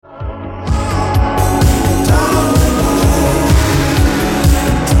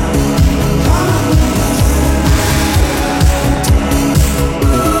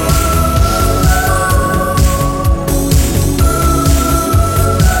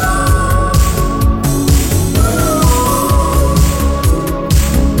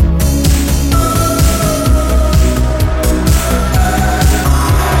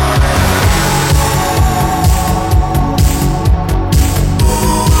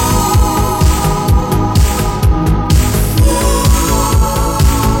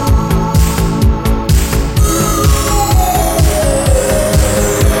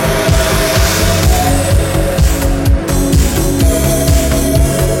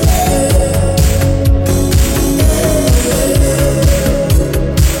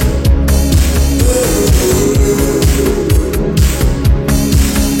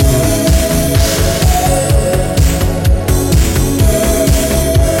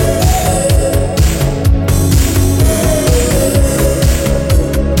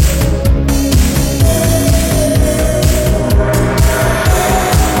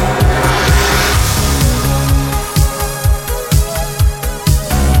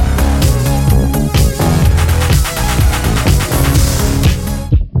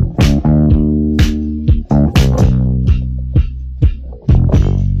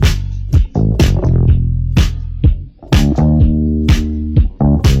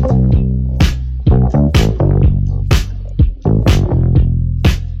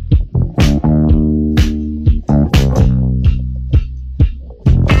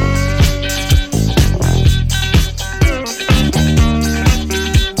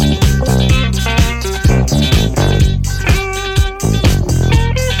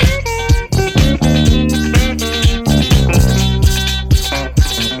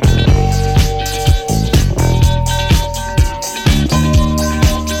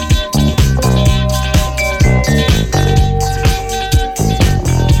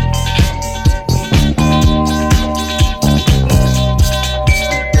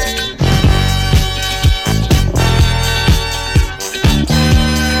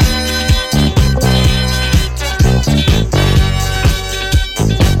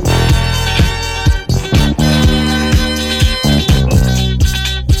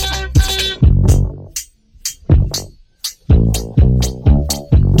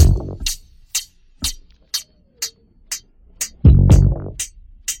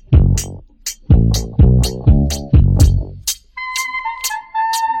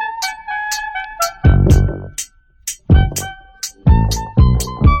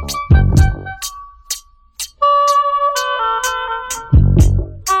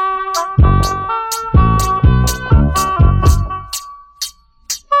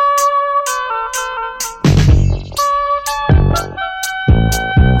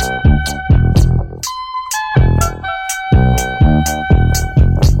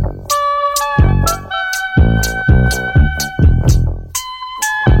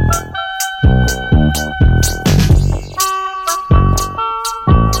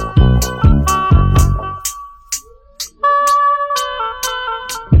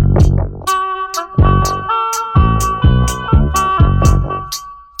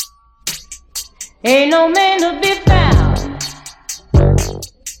Ain't no man to be found.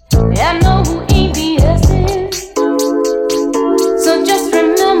 I know who EBS is. So just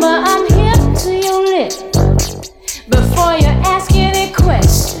remember I'm hip to your lip before you ask any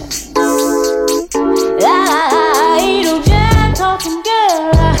questions. I ain't no giant talking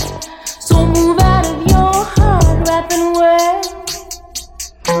girl, so move out of your heart wrapping world.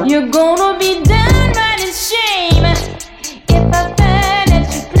 You're gonna be done right in shame if I find that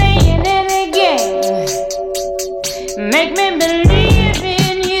you're playing any game. Make me believe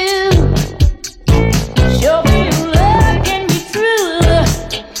in you. Show me your love can be true.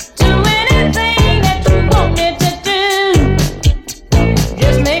 Do anything that you want me to do.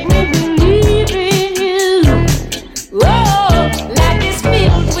 Just make me believe in you. Oh, life is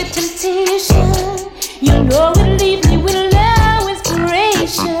filled with temptation. You know it leaves me with no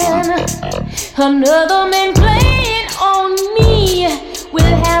inspiration. Another man playing on me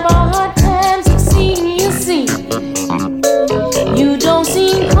will have a hard time succeeding, you see. You don't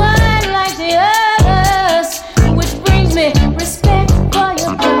seem quite like the others, which brings me respect for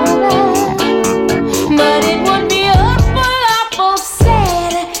your brother. But it would be awful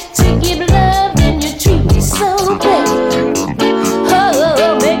sad to give love and you treat me so bad.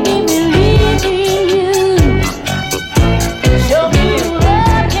 Oh, make me believe in you. Show me your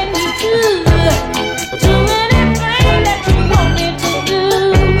love can be true. Do anything that you want me to do.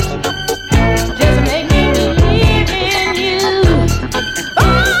 Just make me believe in you. Oh,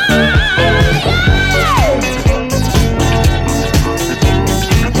 yeah.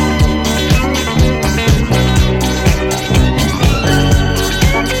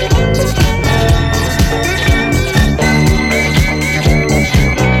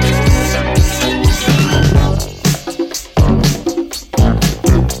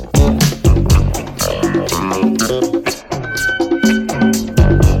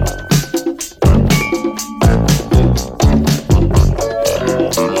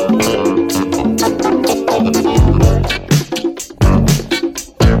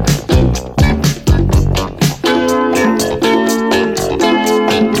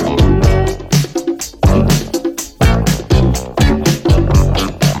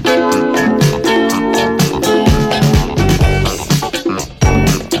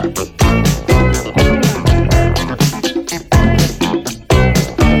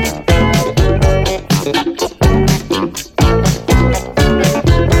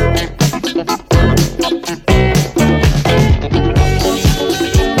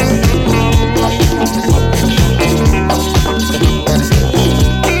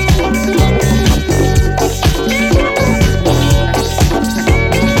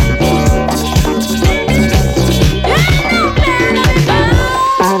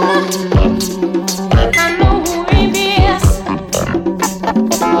 I know who EBS.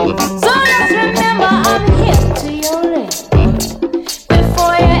 So just remember I'm hip to your lips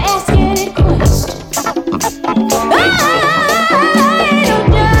before you ask any questions. I ain't no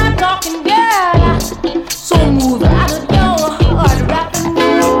giant talking girl, so move out of your heart wrapping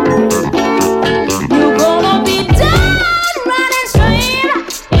world. You're gonna be done running straight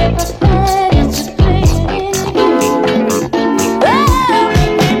if I find that you're playing any game. Oh,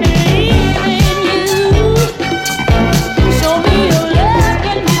 make me believe in you. Show me your love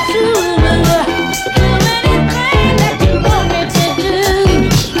can be true. Do anything that you want me to do.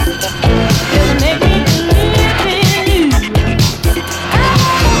 Just make me believe in you. I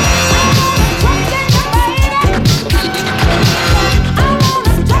wanna trust in you, baby. I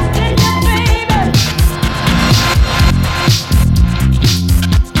wanna trust in you, baby.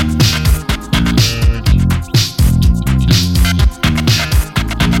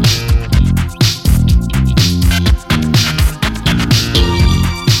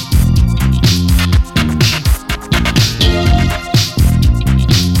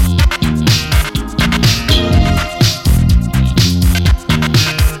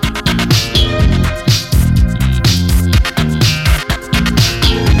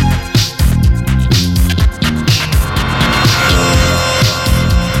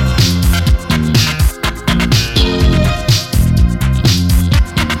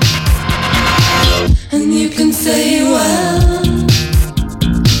 And you can say well,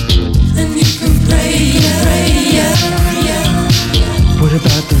 and you can pray, What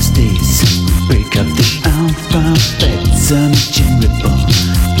about those days? Break up the alphabets, ungenerable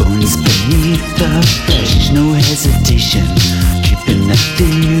bones beneath the flesh, no hesitation, keeping that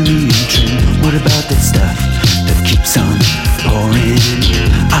theory in trim. What about that stuff that keeps on pouring?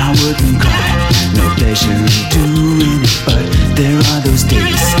 I wouldn't cry, no pleasure in doing it, but there are those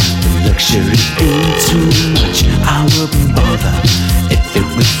days, the luxury ain't too much. I wouldn't bother if it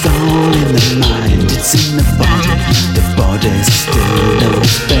was all in the mind.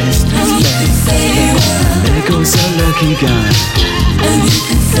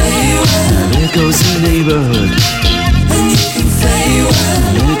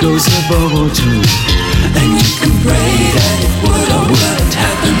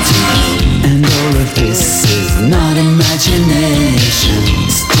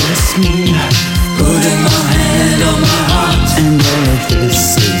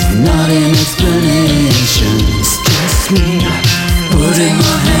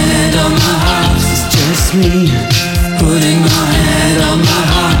 just me putting my hand on my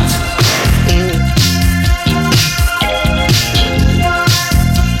heart.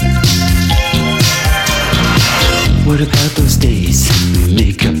 What about those days we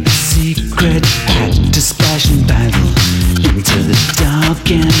make up a secret pact to splash and battle into the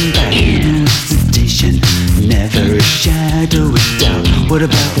dark and back? No hesitation, never a shadow of doubt. What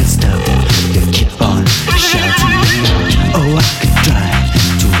about that stuff you keep on shouting out? Oh, I could try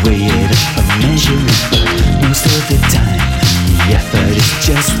to weigh it up and measure it, but most of the time the effort is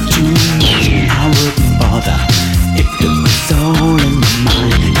just too much. I wouldn't bother if it was all in the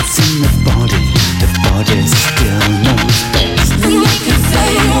mind. It's in the body still knows best. And you can say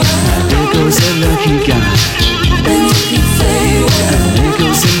well, there goes a lucky guy. And you can say well, and there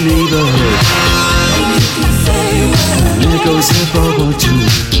goes a neighborhood. And you can say well, and there goes a bobo too.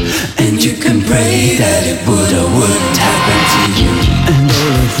 And you can pray that it would or wouldn't happen to you. And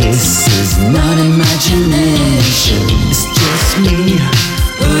all of this is not imagination. It's just me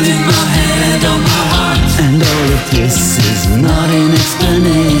putting my hand on my heart. And all of this is not an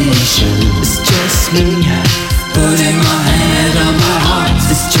explanation. It's just me putting my hand on my heart.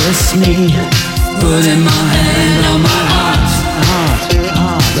 It's just me putting my hand on my heart.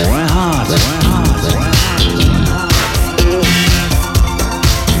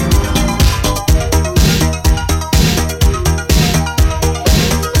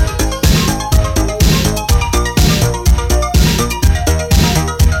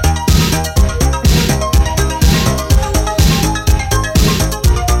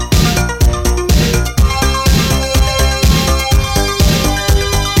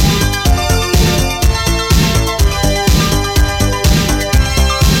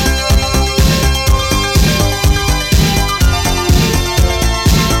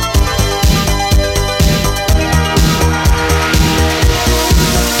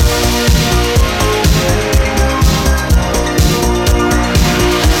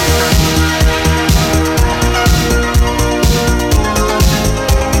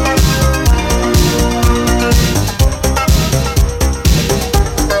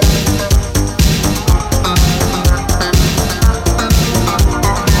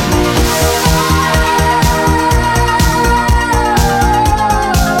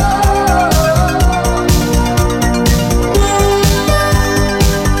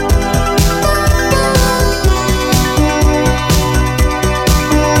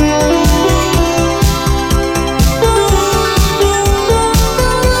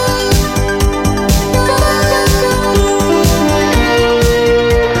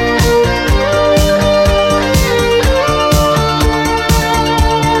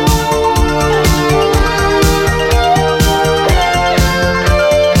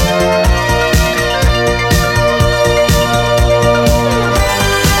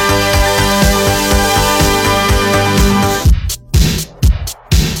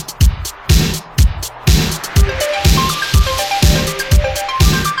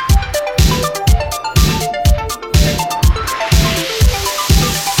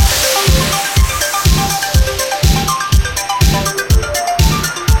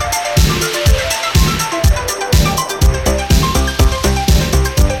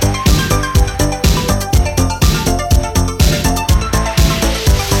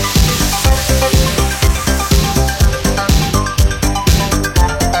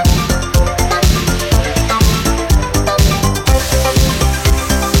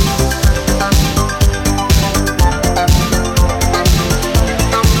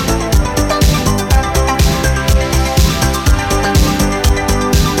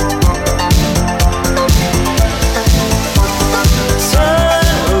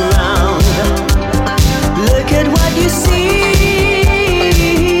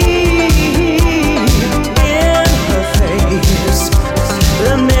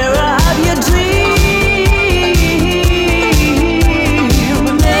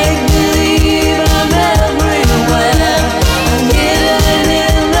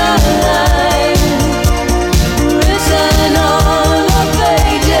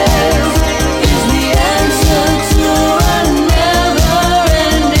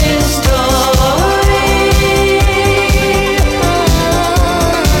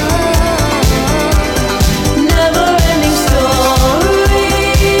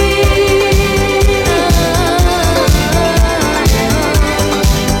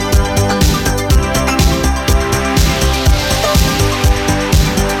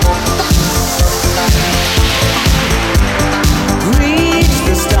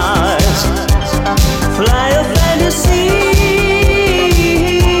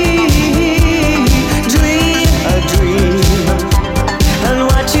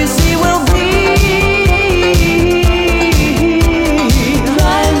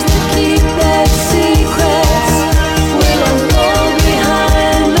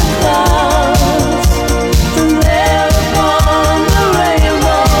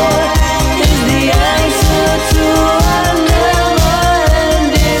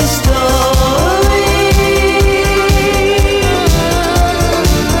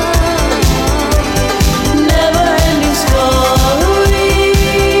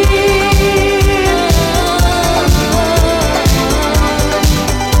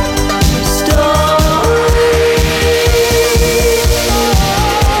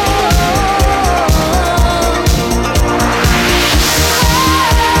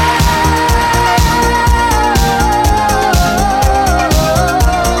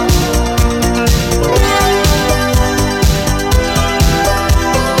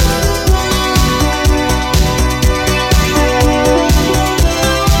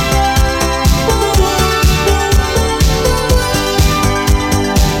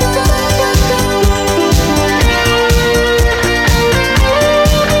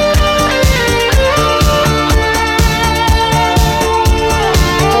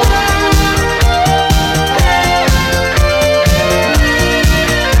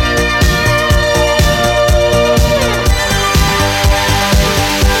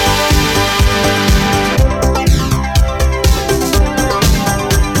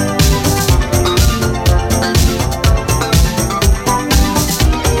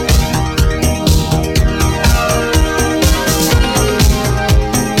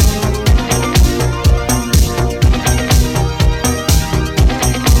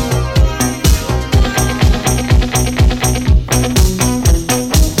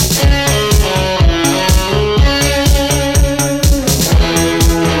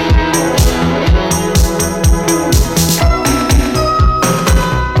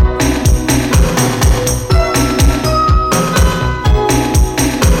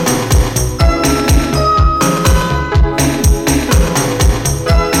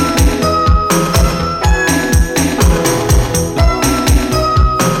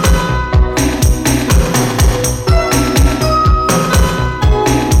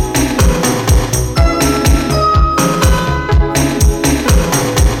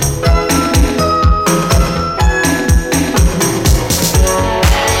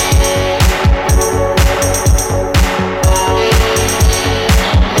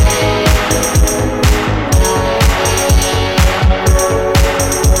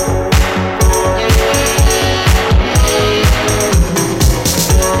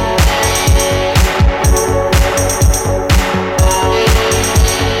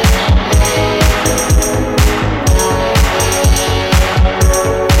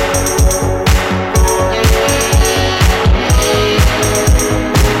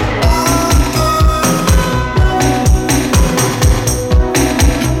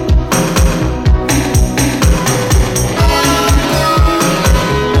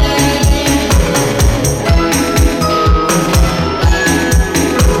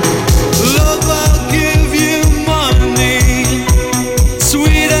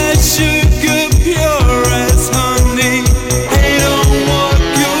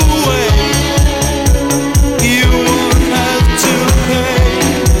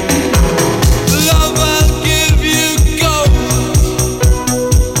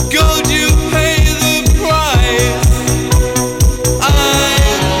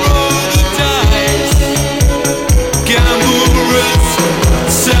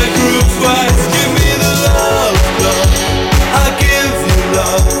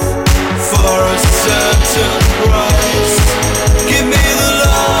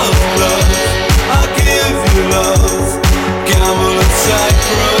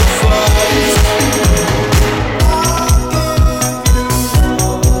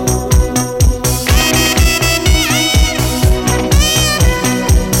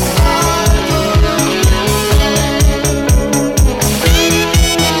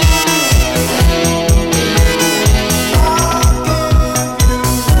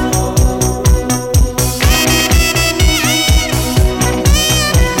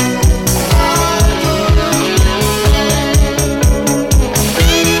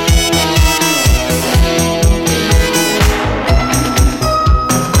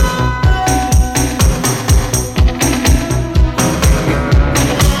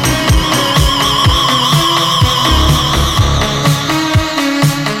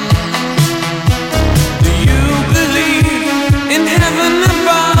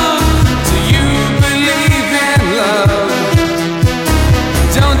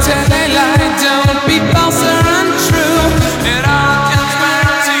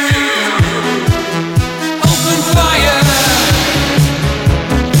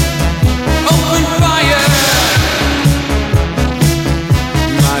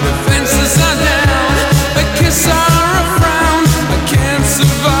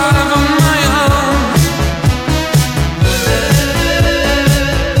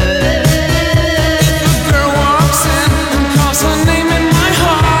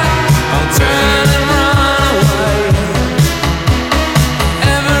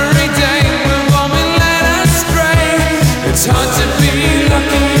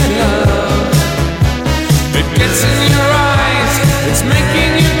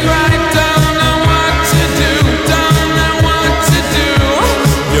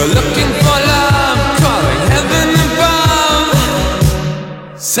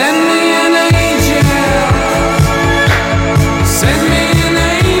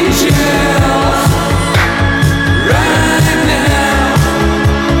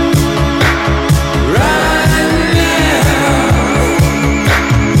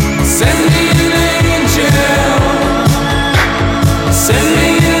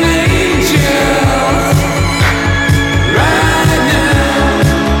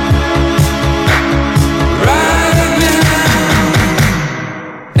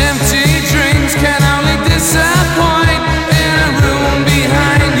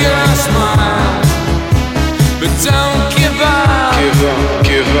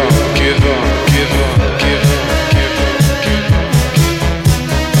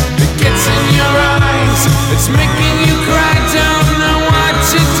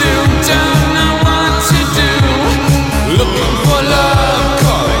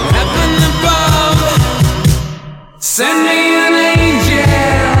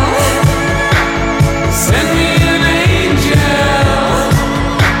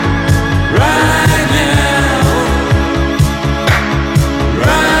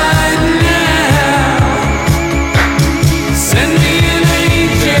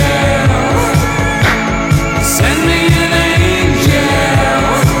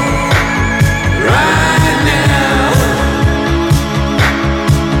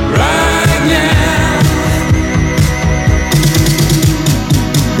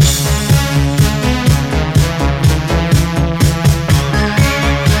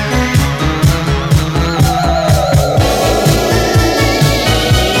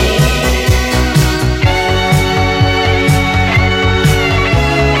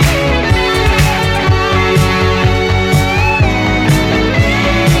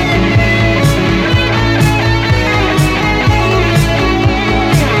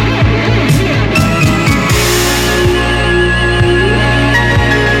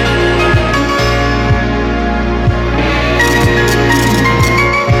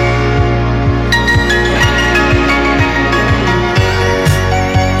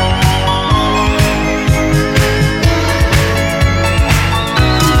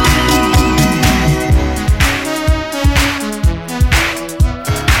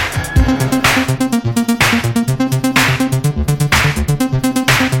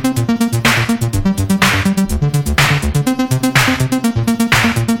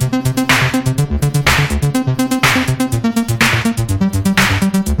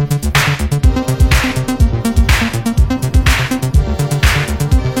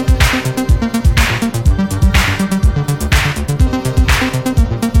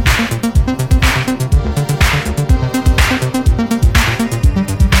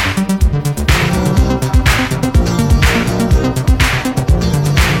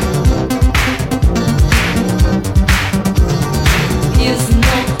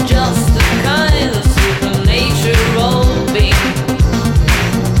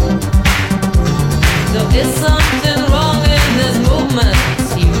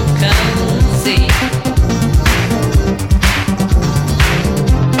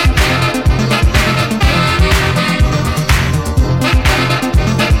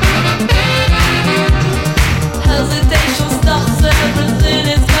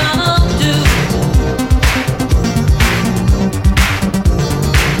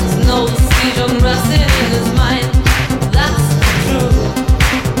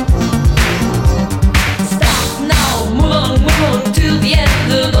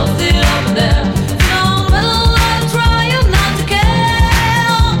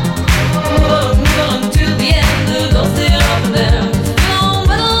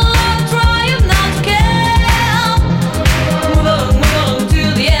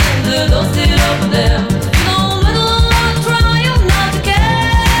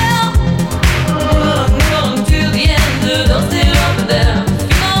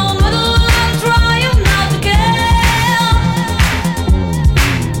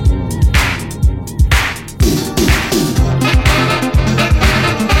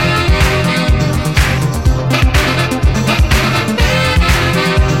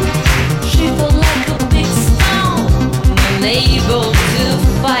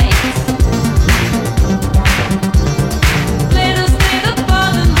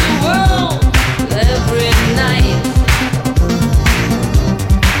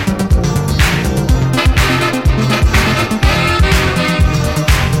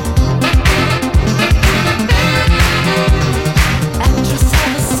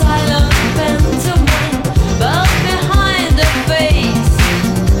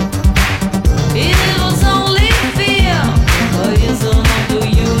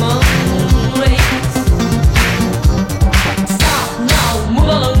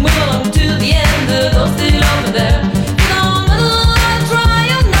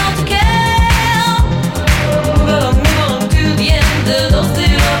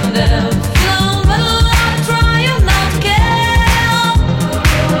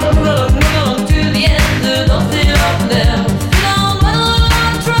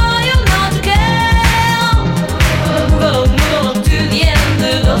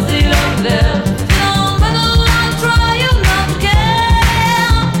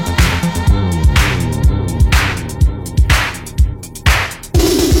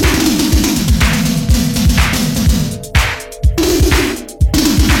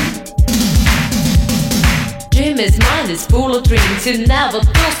 is full of dreams. He never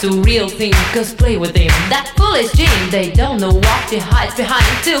goes to real things, cause play with him. That foolish gene, they don't know what he hides behind.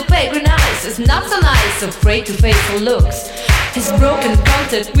 Two peregrine eyes, is not so nice, afraid to face the looks. His broken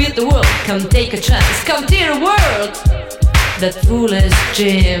contact with the world, come take a chance, come to your world. That foolish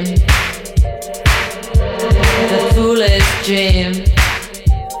Jim, that foolish Jim.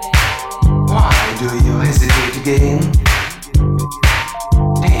 Why do you hesitate again?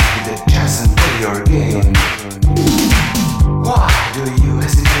 Take the chance and play your game. Why do you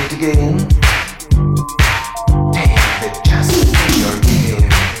hesitate again? Take the chance and play your game.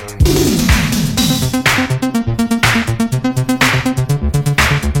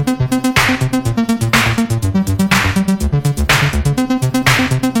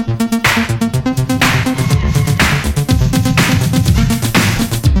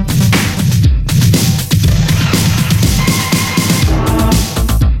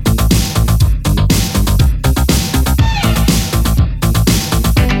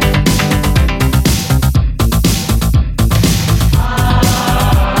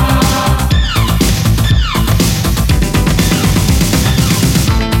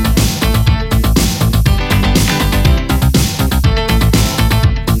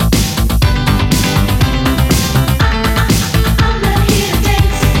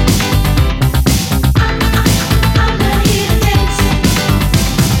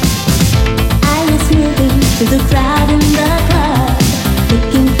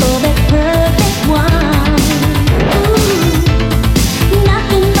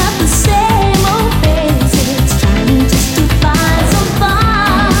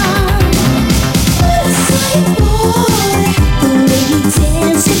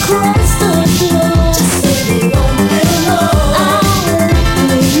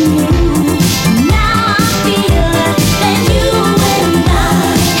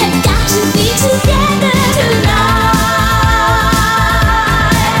 Together tonight.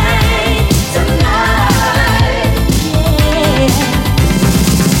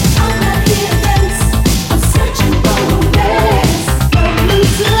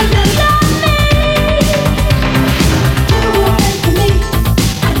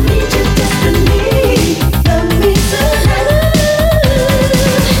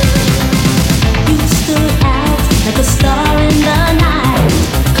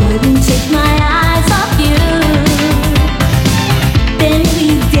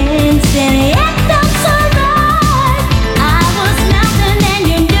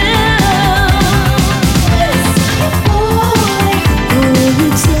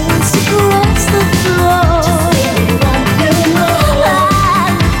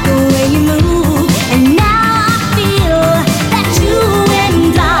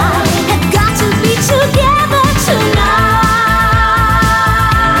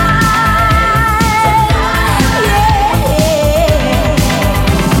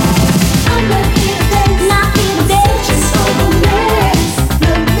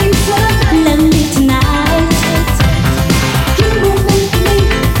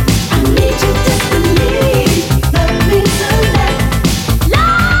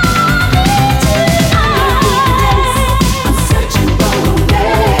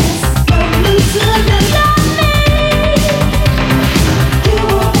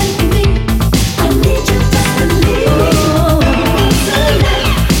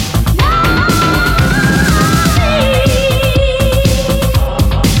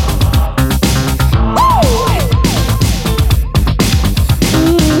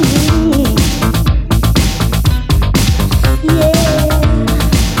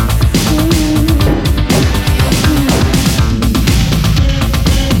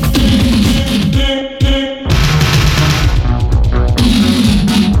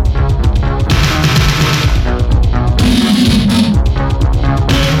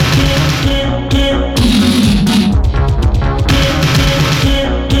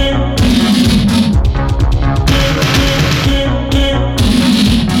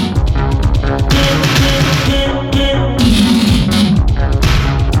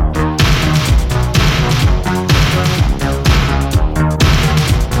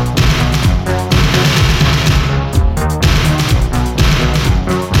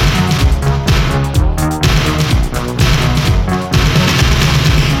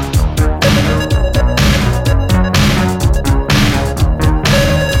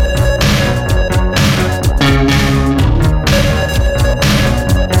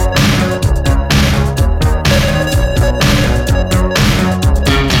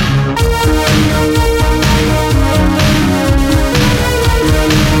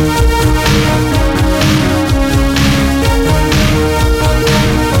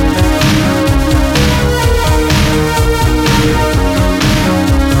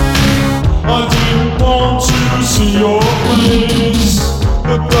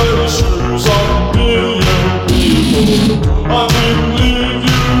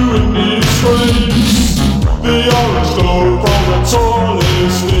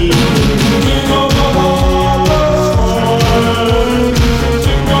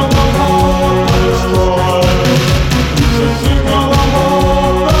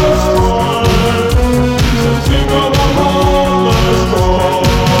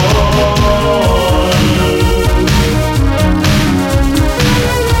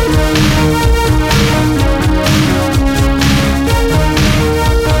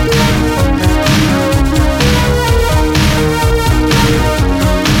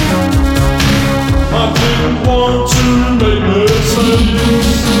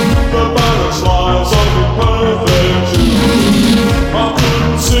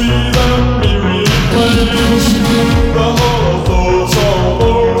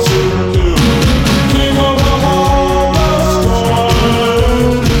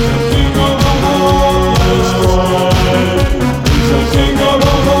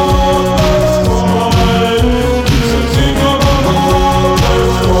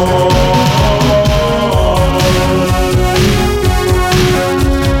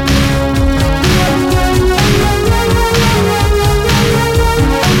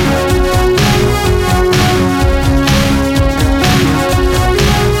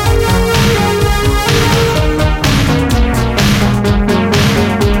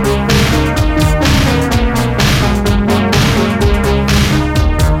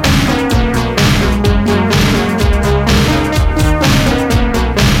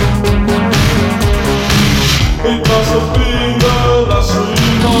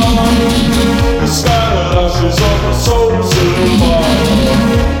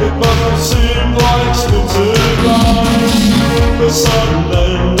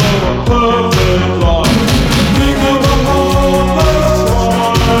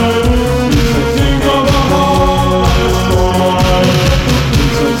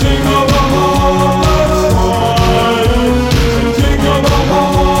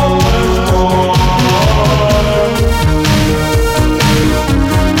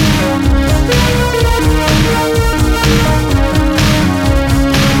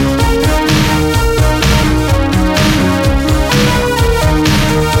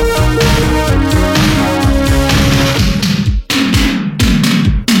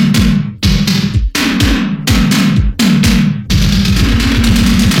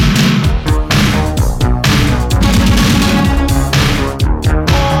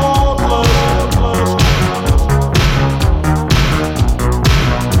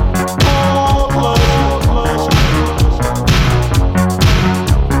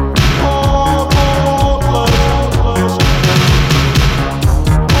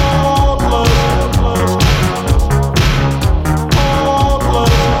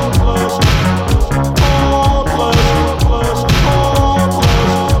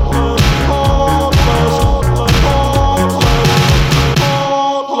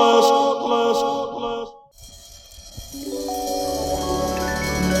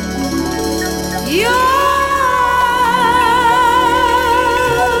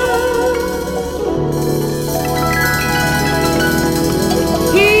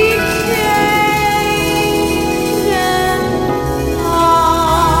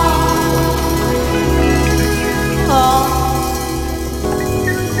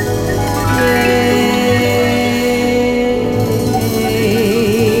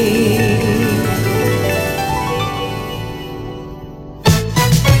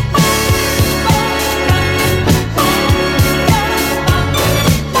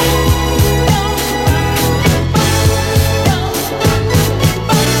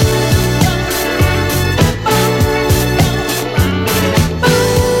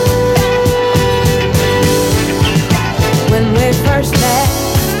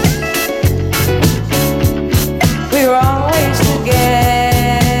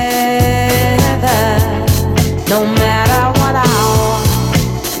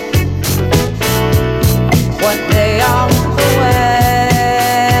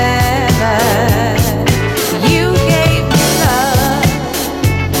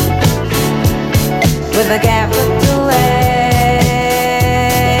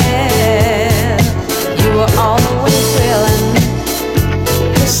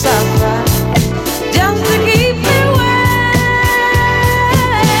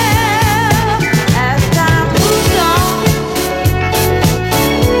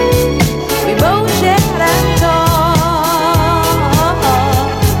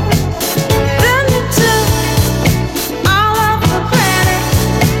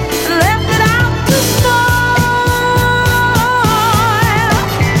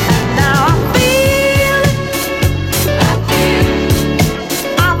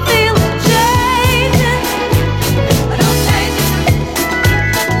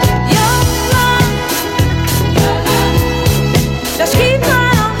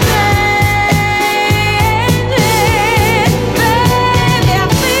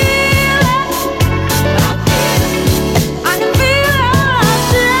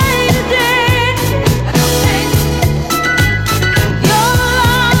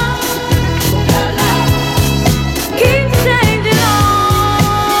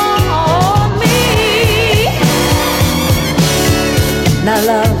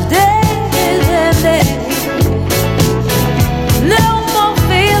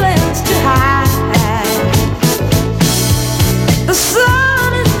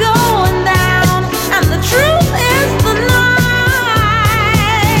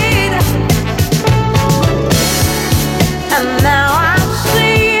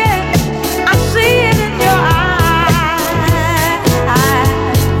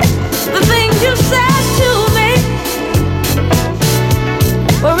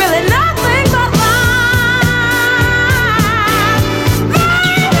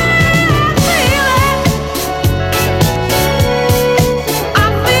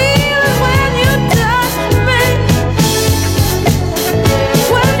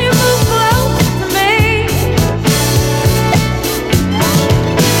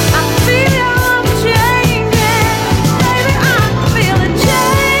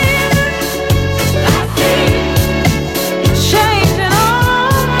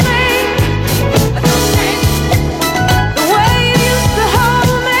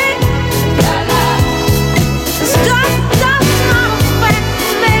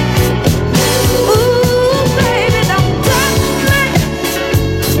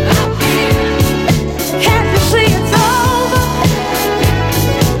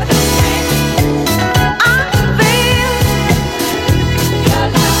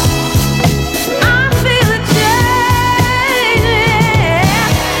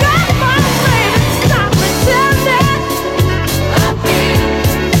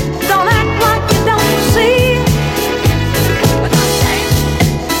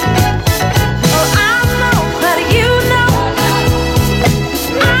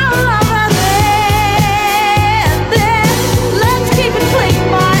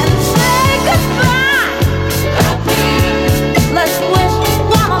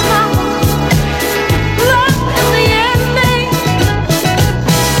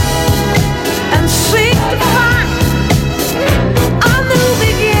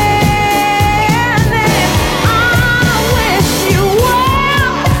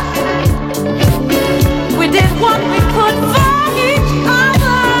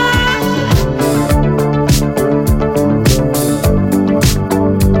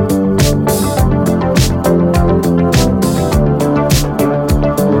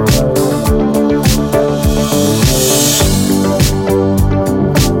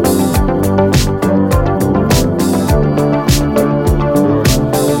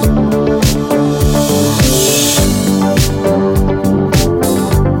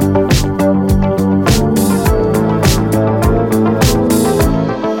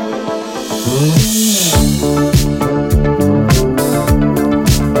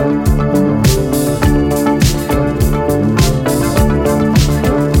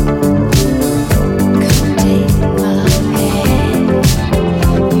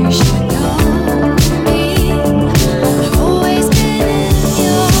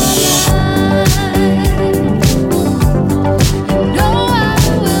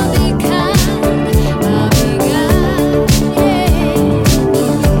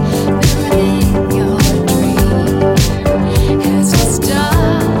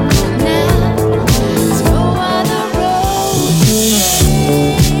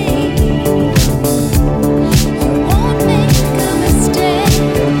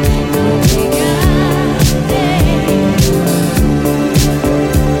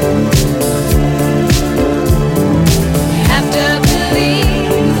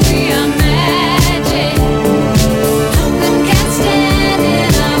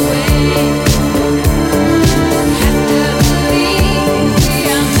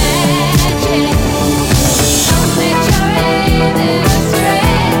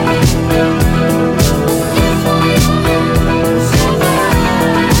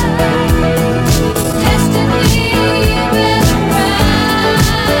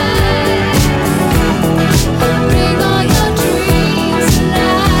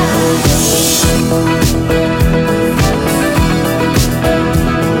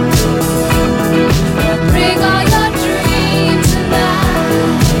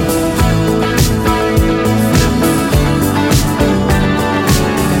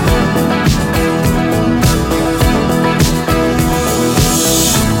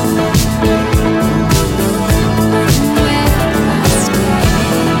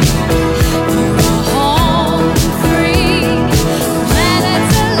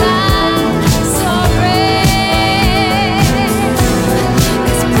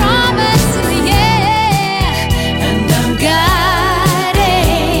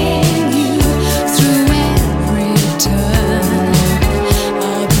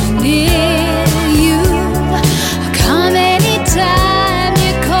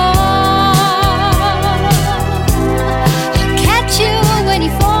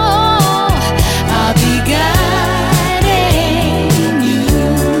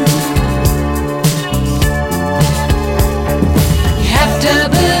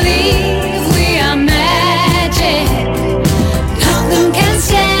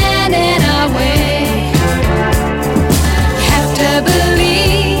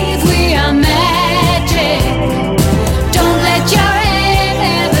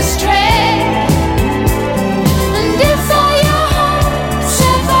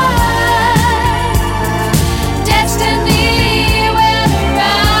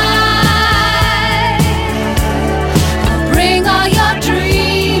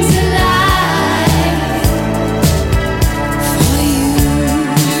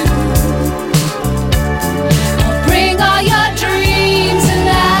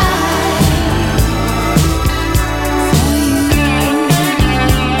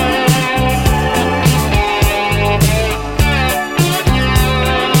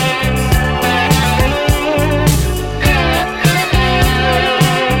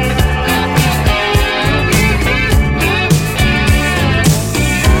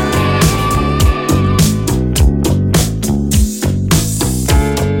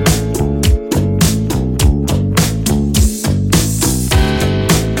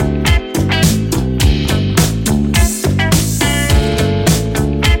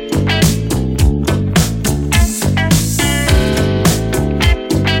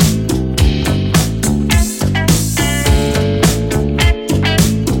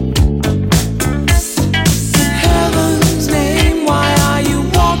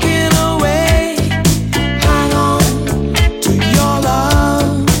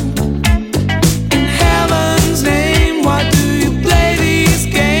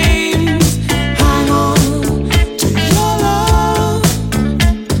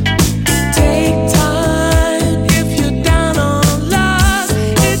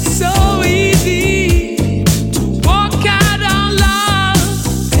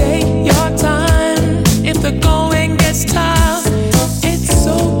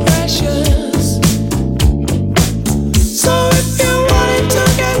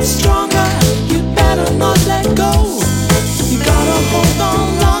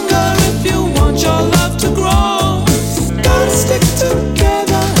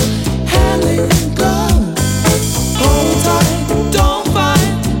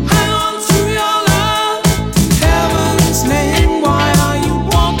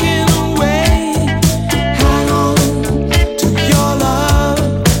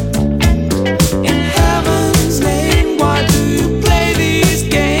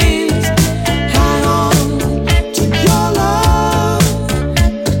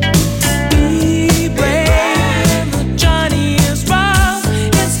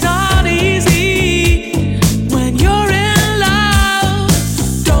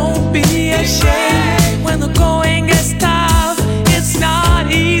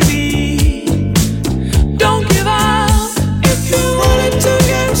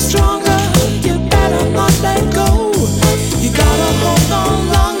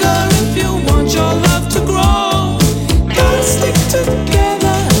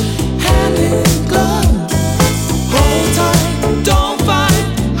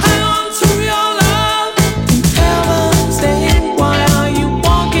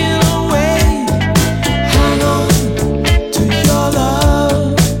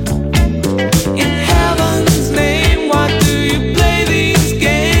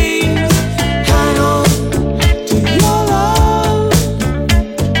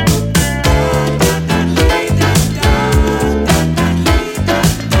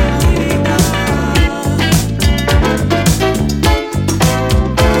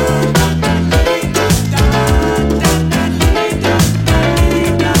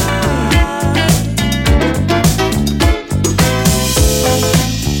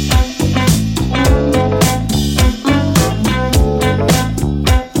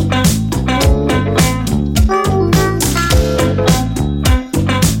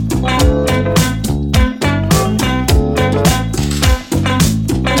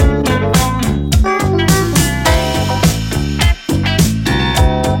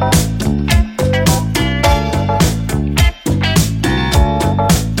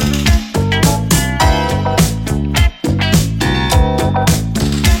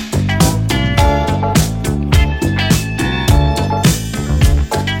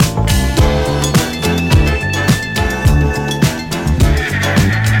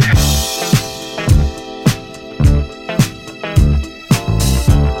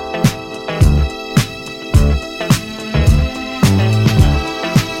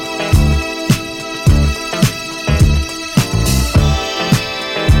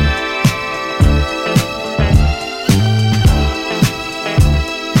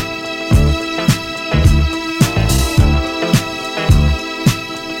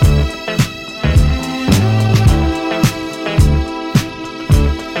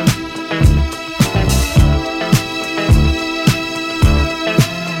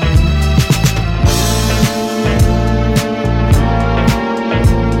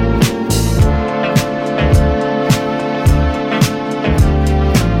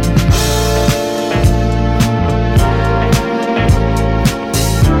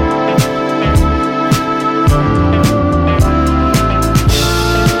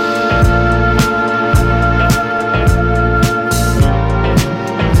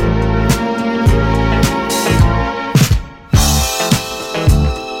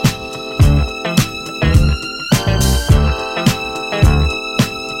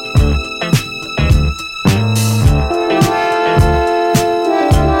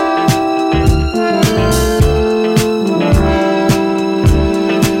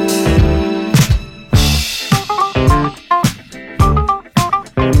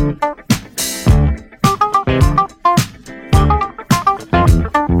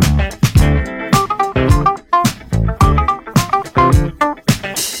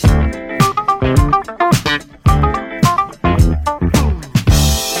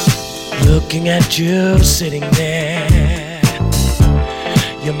 Looking at you sitting there,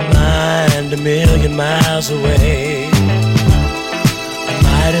 your mind a million miles away. I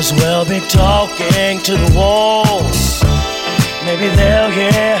might as well be talking to the walls. Maybe they'll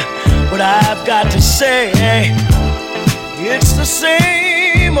hear what I've got to say. It's the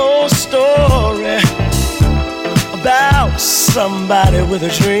same old story about somebody with a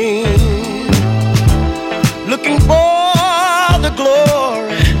dream, looking for the glory.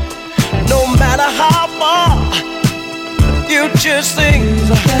 No matter how far the future seems,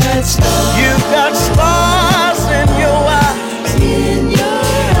 you've got stars in your eyes.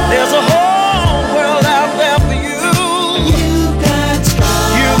 There's a whole world out there for you.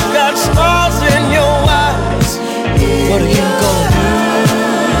 You've got stars in your eyes. What are you gonna do?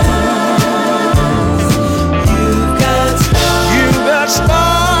 You've got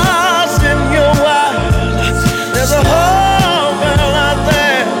stars in your eyes. There's a whole world out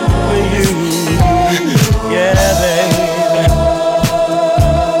there for you. Yeah, baby.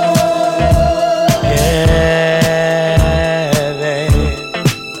 Yeah, baby.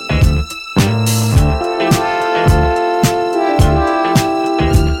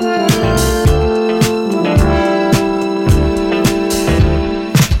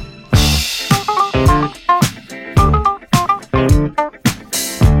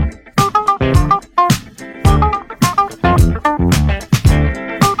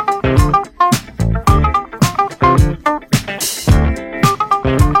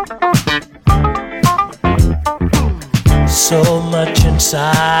 So much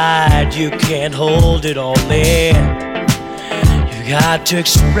inside, you can't hold it all in. You've got to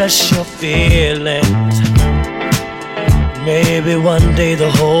express your feelings. Maybe one day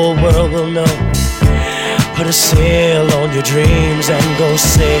the whole world will know. Put a sail on your dreams and go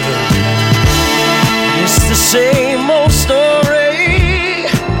sailing. It's the same old story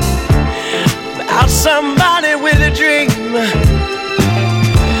about somebody with a dream,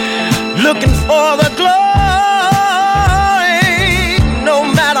 looking for the glory. No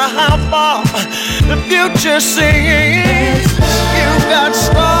matter how far the future seems, you've got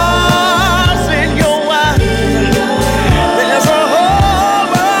stars in your eyes. There's a whole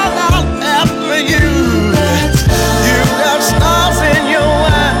world out there for you. You've got stars in your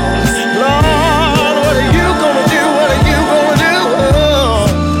eyes. Lord, what are you gonna do? What are you gonna do?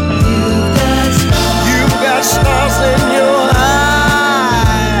 You've got stars in your eyes.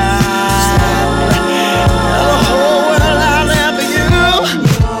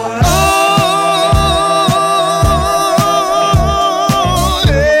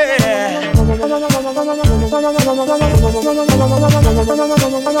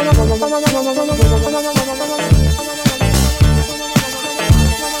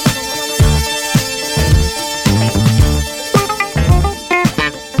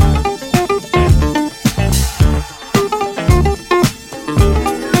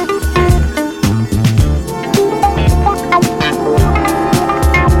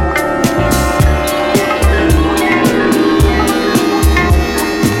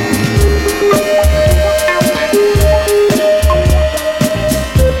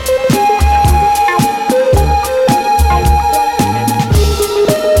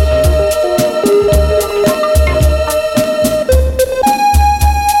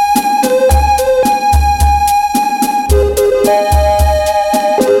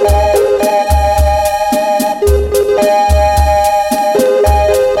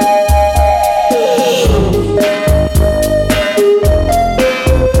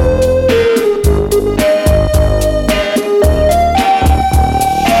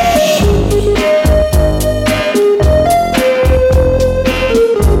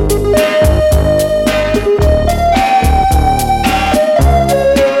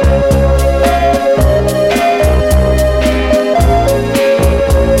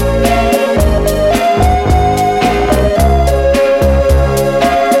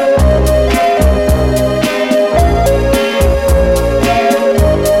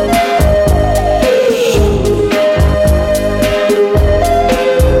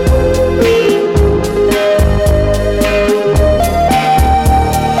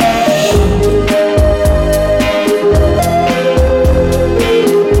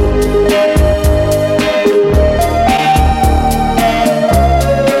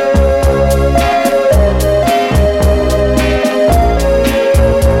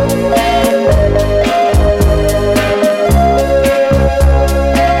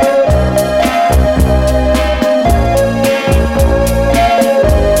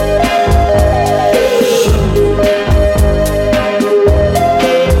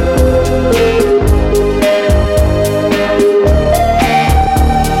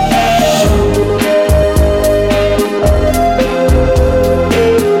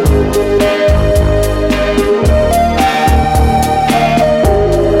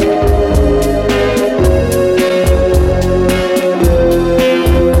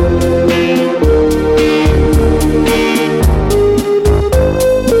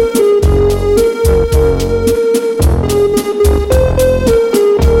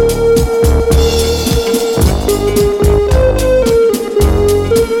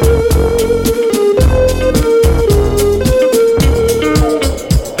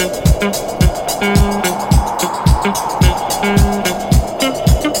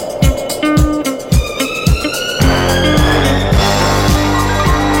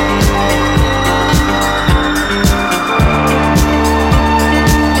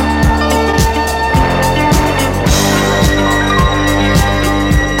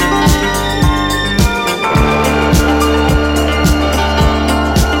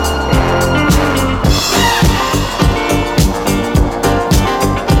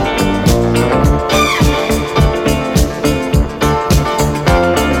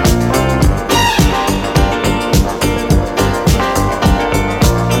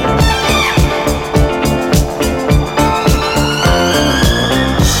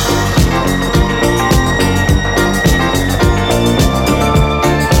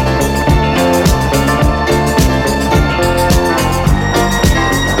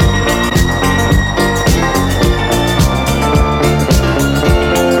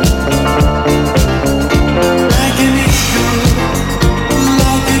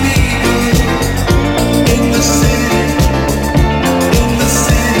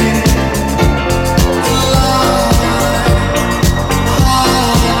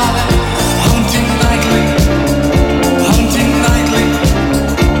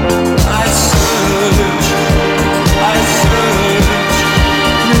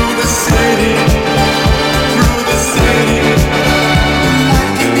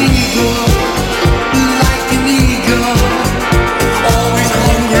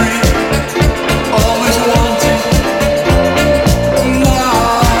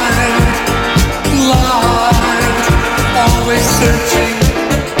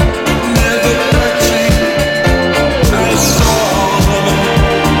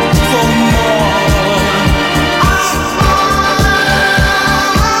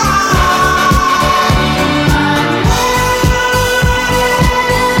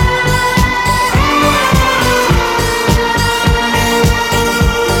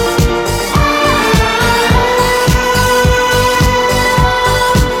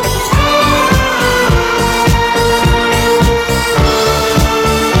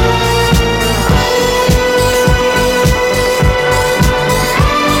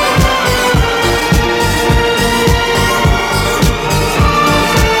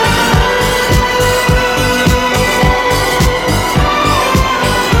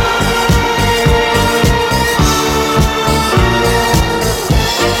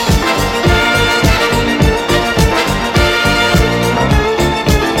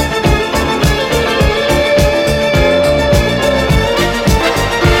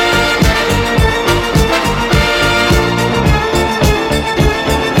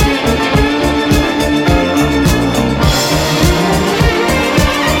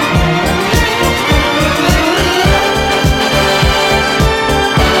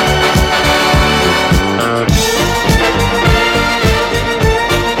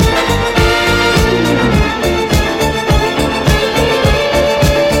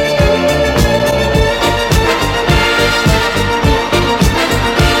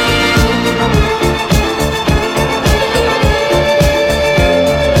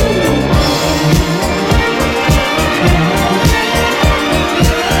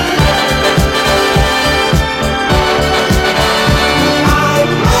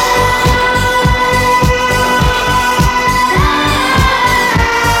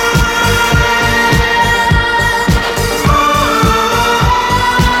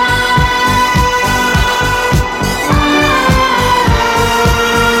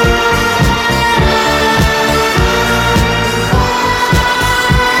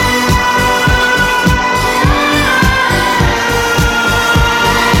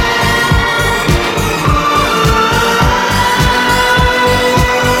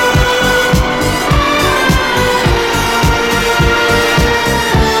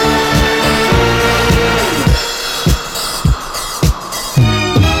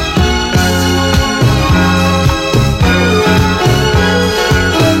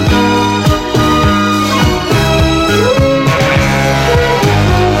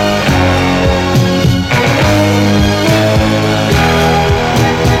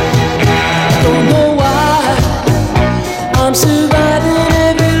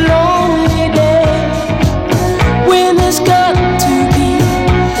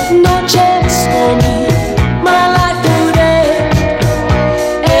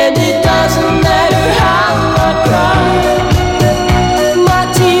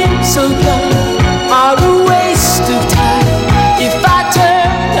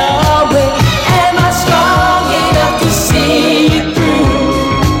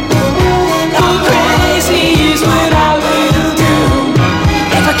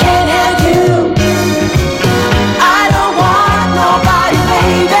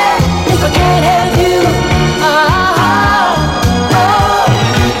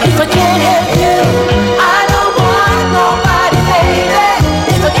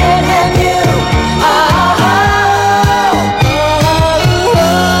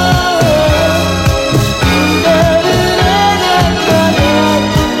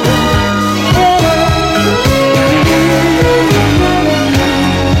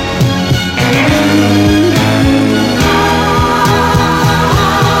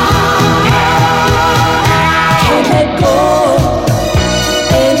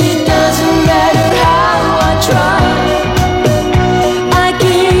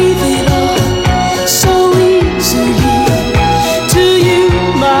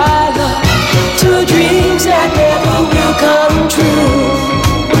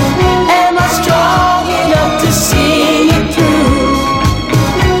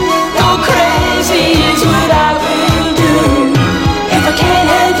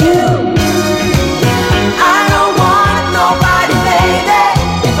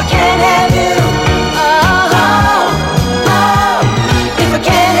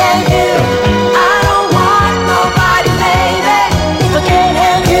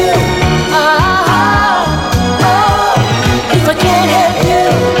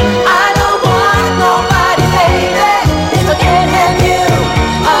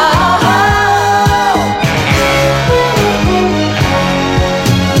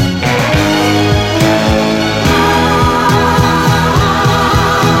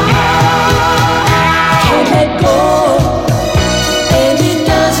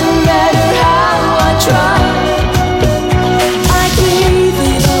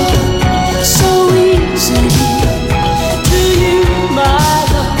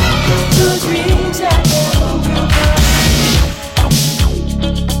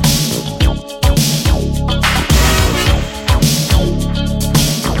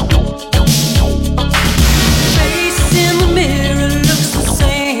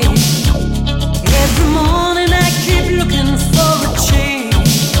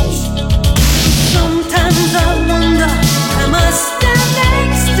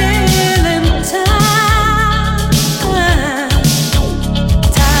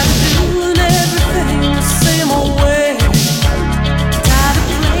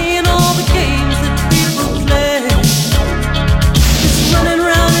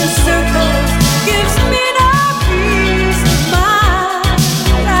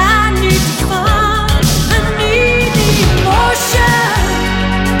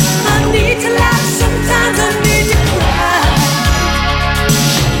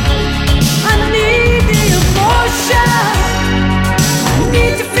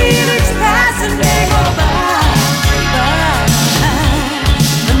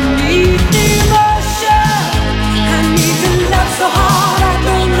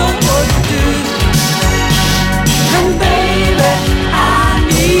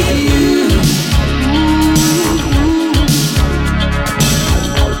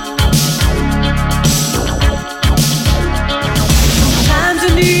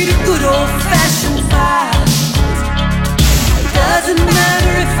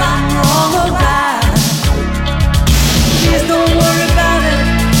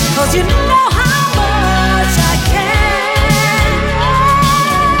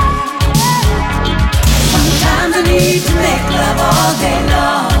 love all day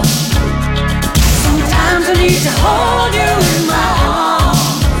long. Sometimes I need to hold you in my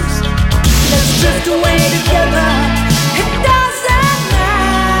arms. Let's drift away together. It doesn't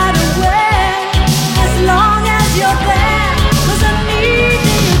matter where, as long as you're there. 'Cause I need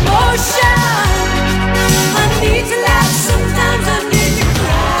the emotion. I need to laugh, sometimes I need to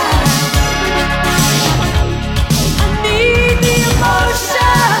cry. I need the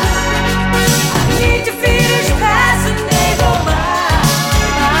emotion. I need to feel each passing day go by.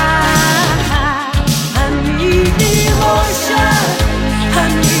 I need the emotion. I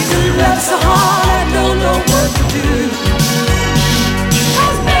need to love so hard I don't know what to do.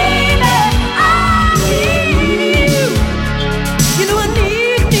 'Cause baby, I need you. You know I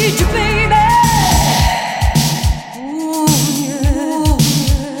need you, baby. Ooh, yeah.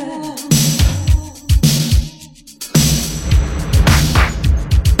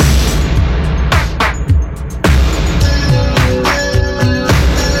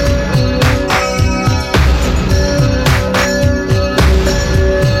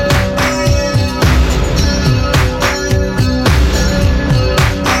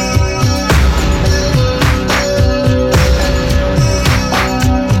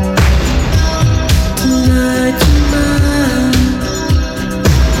 Tonight,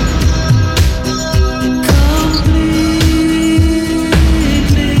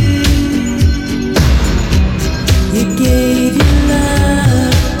 completely, you gave your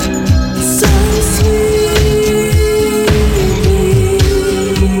love so sweetly.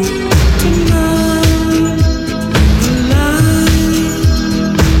 Tonight, the light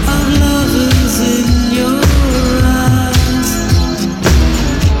of love is in your eyes.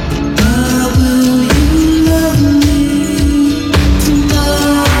 How will you love me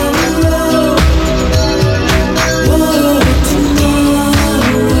tomorrow? Whoa, tomorrow.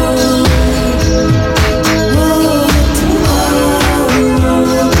 Whoa,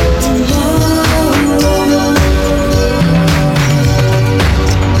 tomorrow.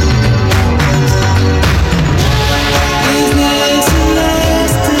 Is this a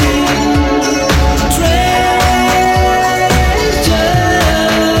lasting treasure?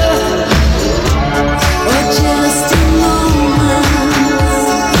 Or just a moment's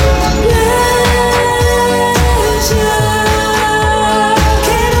pleasure?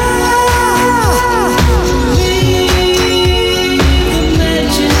 Can I leave the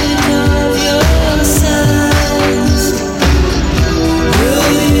magic of your sighs?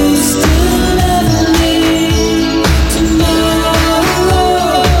 Will you still love me tomorrow?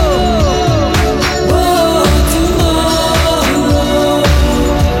 Whoa, tomorrow.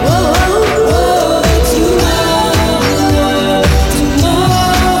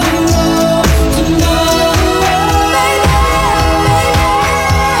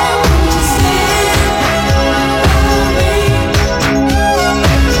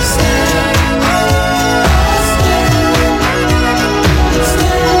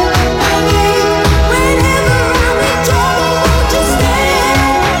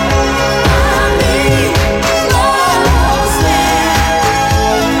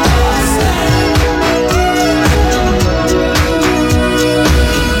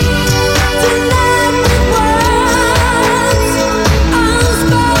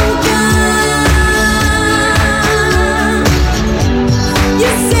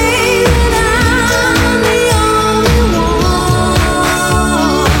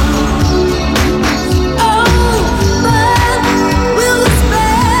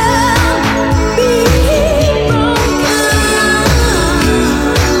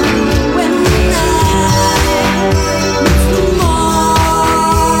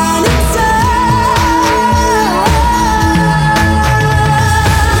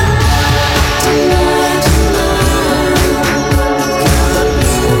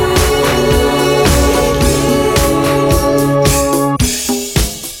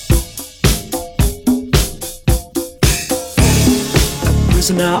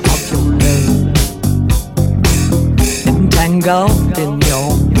 Prisoner of your love, entangled in your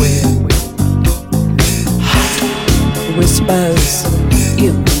web. Whispers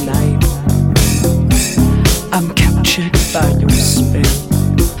in the night. I'm captured by your spell.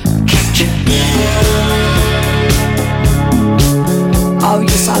 Captured. Oh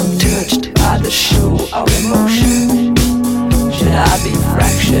yes, I'm touched by the show of emotion. Should I be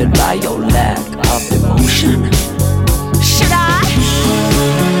fractured by your lack of devotion? Should I?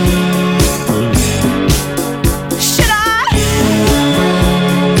 Should I?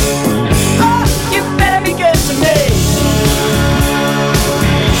 Oh, you better be good to me.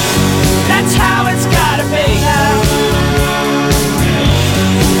 That's how it's gotta be.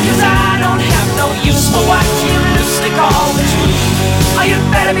 'Cause I don't have no use for what you loosely call the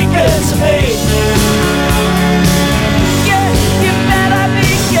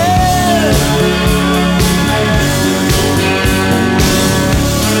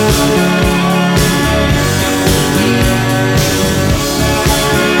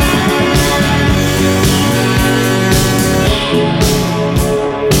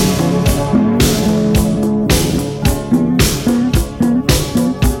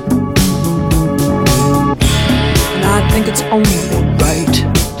it's only right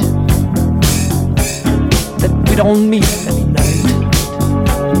that we don't meet at night.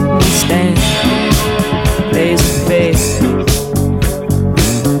 We stand face to face,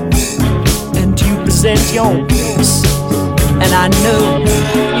 and you present your case, and I know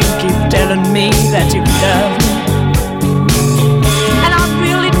you keep telling me that you love me, and I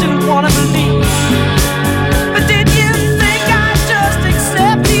really do want to believe. But did you think I'd just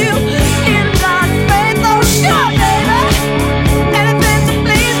accept you in blind faith? Oh, sure, baby, anything to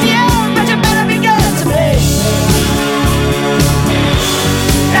please you, but you better be good to me.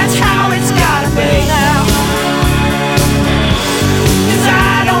 That's how it's gotta be now, 'cause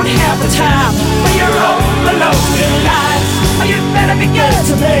I don't have the time for your overloaded lies. Oh, you better be good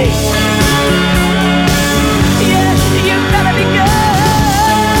to me. Yeah, you better be good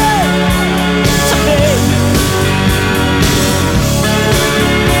to me.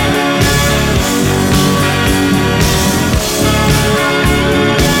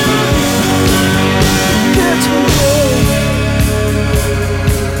 Good to me.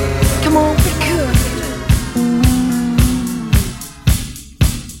 Come on, be good.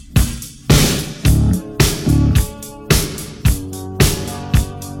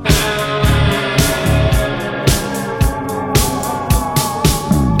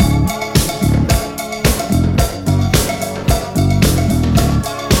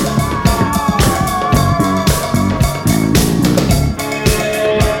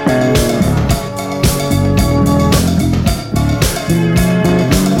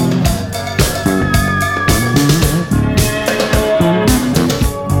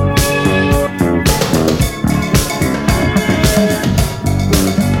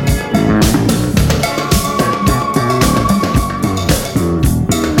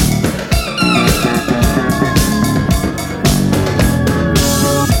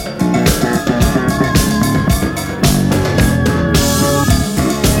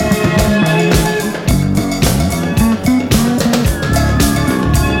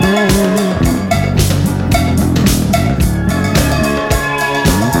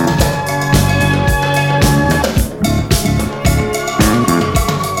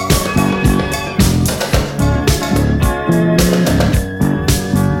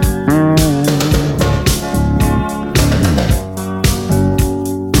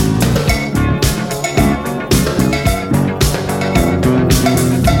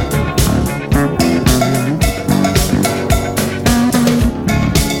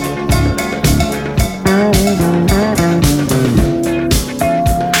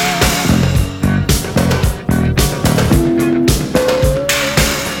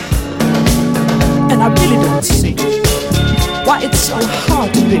 And I really don't see why it's so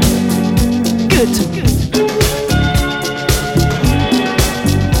hard to be good to me.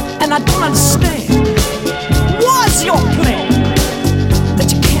 And I don't understand, what's your plan that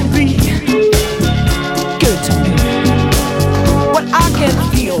you can't be good to me? What I can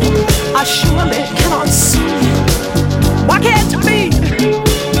feel, I surely cannot see. Why can't you be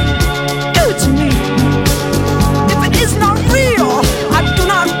good to me? If it is not real, I do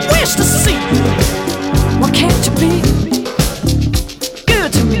not wish to see. Why can't you be good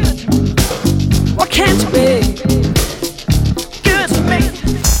to me? Why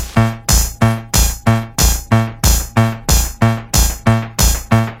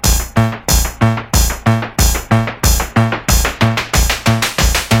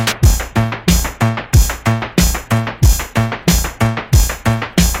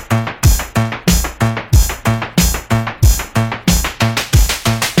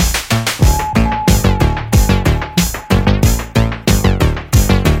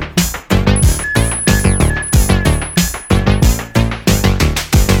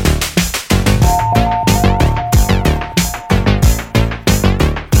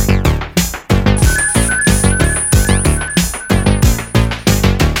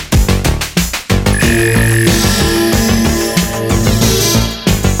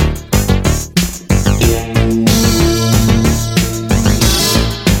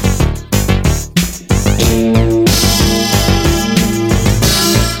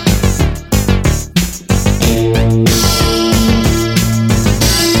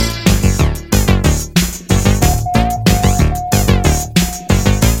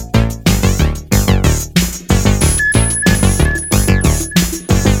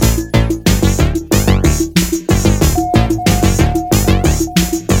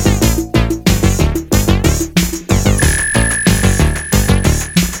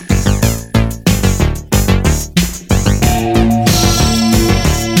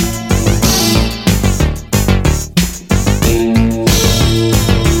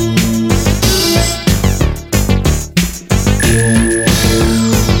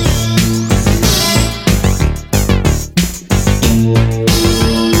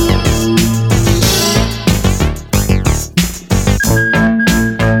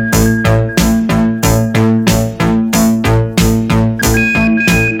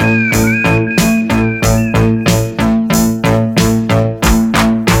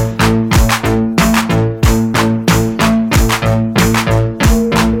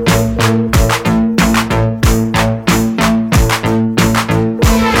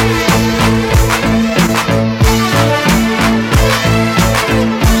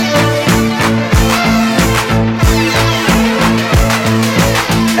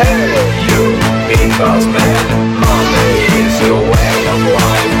about man.